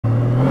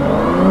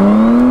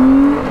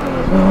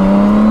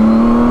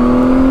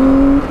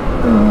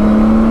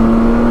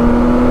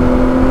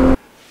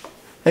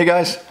Hey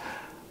guys,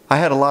 I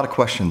had a lot of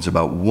questions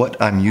about what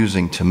I'm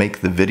using to make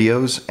the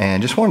videos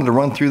and just wanted to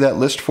run through that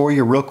list for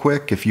you real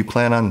quick if you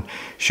plan on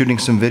shooting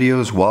some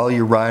videos while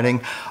you're riding.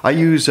 I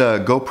use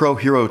a GoPro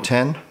Hero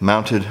 10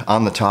 mounted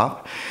on the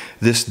top.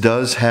 This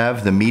does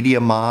have the media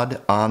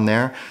mod on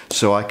there,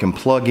 so I can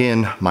plug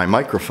in my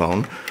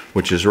microphone,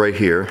 which is right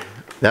here.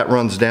 That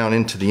runs down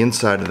into the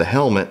inside of the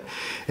helmet,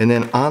 and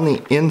then on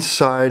the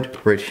inside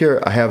right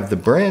here I have the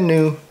brand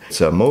new, it's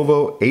a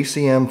Movo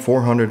ACM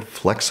 400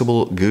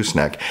 flexible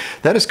gooseneck.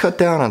 That has cut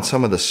down on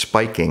some of the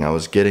spiking I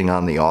was getting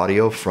on the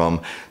audio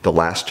from the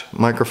last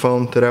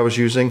microphone that I was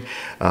using.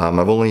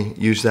 I've only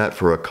used that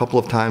for a couple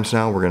of times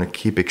now. We're going to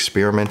keep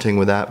experimenting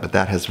with that, but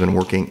that has been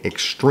working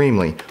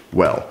extremely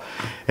well.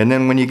 And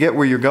then when you get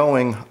where you're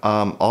going,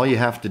 all you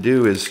have to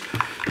do is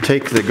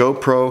take the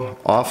GoPro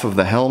off of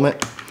the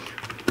helmet.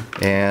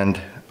 And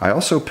I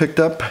also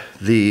picked up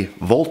the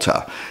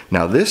Volta.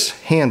 Now this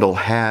handle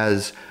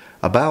has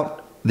about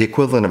the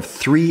equivalent of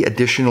 3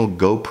 additional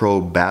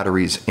GoPro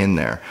batteries in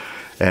there.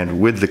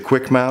 And with the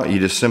quick mount, you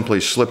just simply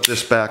slip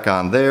this back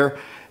on there,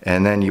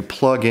 and then you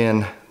plug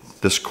in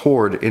this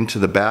cord into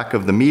the back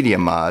of the media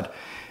mod,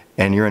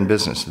 and you're in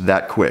business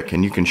that quick.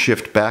 And you can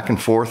shift back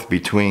and forth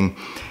between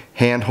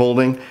hand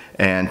holding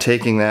and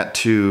taking that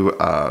to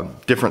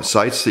different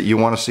sites that you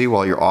want to see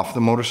while you're off the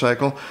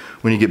motorcycle.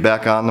 When you get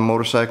back on the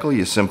motorcycle,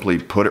 you simply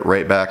put it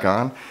right back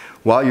on.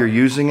 While you're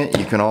using it,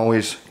 you can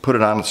always put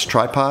it on its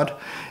tripod,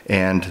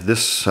 and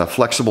this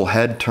flexible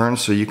head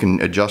turns so you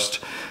can adjust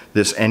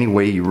this any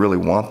way you really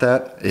want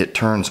that. It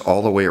turns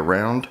all the way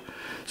around.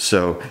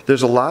 So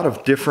there's a lot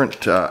of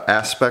different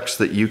aspects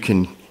that you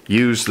can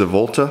use the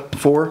Volta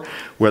for,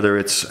 whether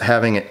it's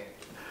having it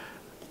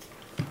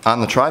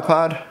on the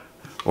tripod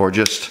or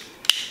just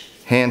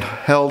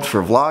handheld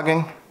for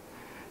vlogging.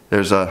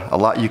 There's a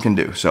lot you can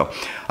do. So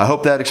I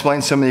hope that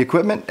explains some of the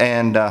equipment,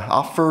 and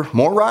off for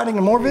more riding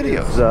and more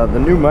videos. The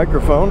new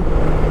microphone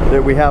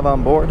that we have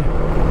on board.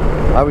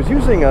 I was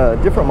using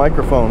a different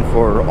microphone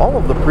for all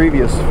of the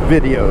previous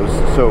videos,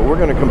 so we're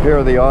going to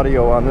compare the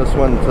audio on this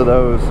one to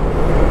those.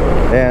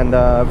 And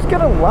I was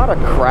getting a lot of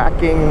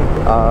cracking,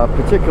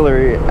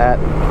 particularly at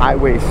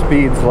highway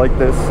speeds like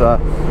this.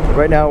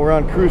 Right now we're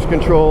on cruise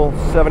control,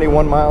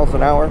 71 miles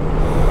an hour.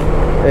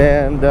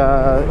 And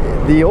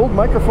the old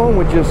microphone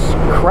would just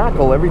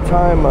crackle every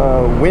time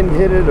wind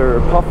hit it or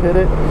puff hit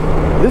it.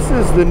 This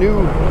is the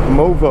new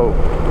Movo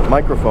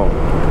microphone.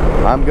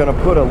 I'm going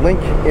to put a link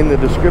in the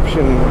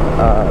description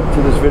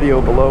to this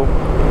video below.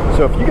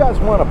 So if you guys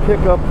want to pick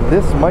up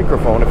this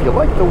microphone, if you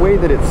like the way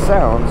that it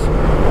sounds,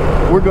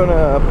 we're going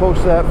to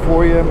post that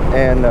for you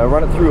and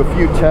run it through a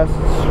few tests.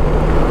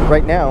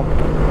 Right now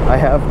I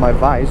have my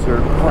visor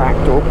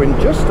cracked open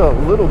just a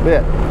little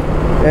bit.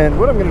 And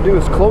what I'm going to do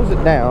is close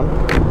it down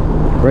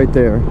right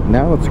there.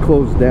 Now it's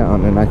closed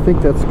down, and I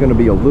think that's going to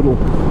be a little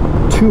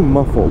too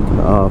muffled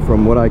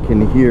from what I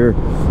can hear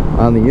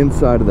on the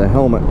inside of the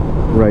helmet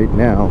right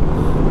now.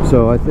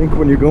 So I think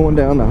when you're going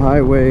down the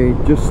highway,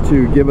 just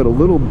to give it a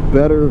little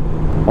better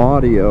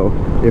audio,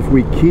 if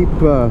we keep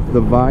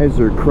the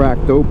visor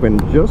cracked open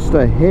just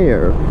a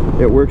hair,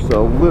 it works a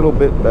little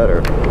bit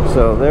better.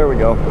 So there we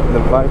go. The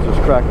visor's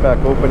cracked back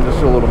open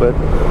just a little bit.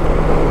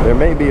 There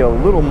may be a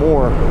little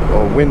more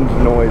wind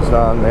noise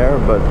on there,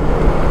 but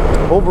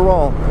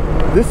overall,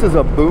 this is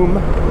a boom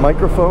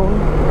microphone,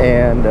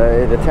 and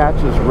it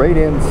attaches right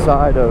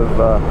inside of,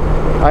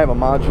 I have a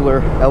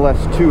modular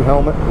LS2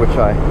 helmet, which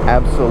I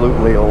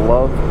absolutely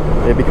love.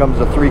 It becomes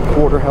a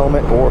 3/4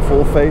 helmet or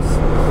full face.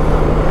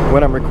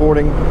 When I'm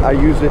recording, I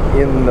use it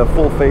in the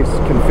full face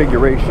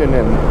configuration,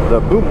 and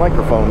the boom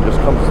microphone just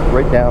comes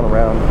right down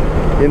around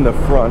in the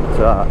front,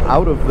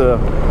 out of the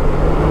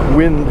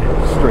wind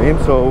stream.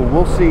 So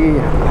we'll see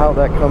how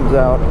that comes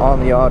out on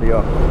the audio.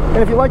 And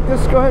if you like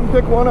this, go ahead and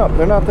pick one up.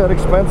 They're not that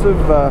expensive.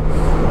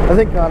 I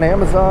think on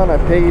Amazon I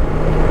paid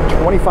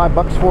 25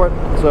 bucks for it,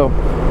 so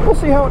we'll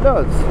see how it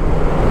does.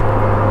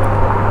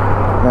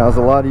 Now, as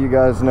a lot of you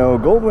guys know,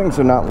 Goldwings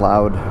are not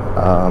loud.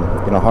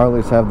 You know,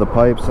 Harleys have the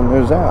pipes, and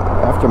there's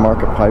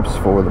aftermarket pipes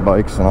for the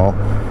bikes and all,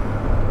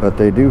 but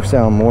they do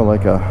sound more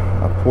like a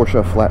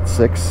Porsche Flat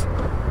 6.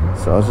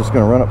 So I was just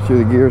going to run up through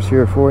the gears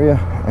here for you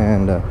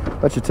and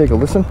let you take a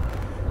listen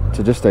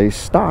to just a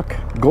stock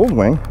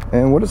Goldwing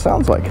and what it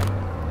sounds like.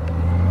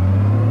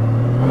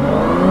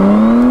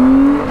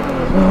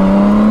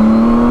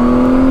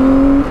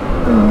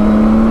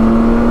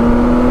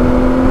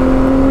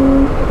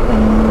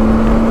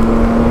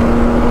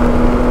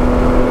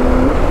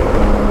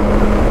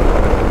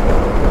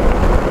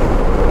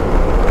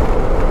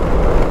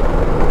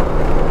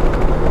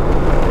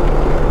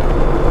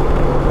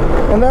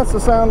 And that's the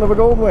sound of a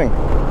Goldwing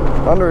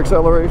under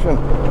acceleration.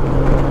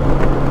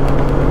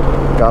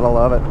 Gotta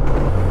love it.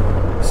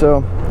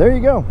 So there you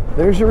go.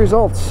 There's your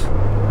results.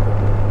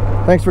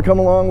 Thanks for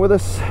coming along with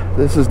us.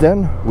 This is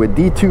Den with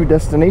D2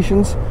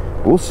 Destinations.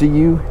 We'll see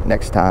you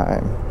next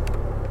time.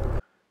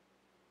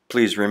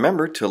 Please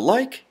remember to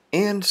like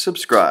and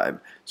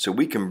subscribe so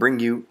we can bring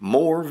you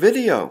more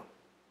video.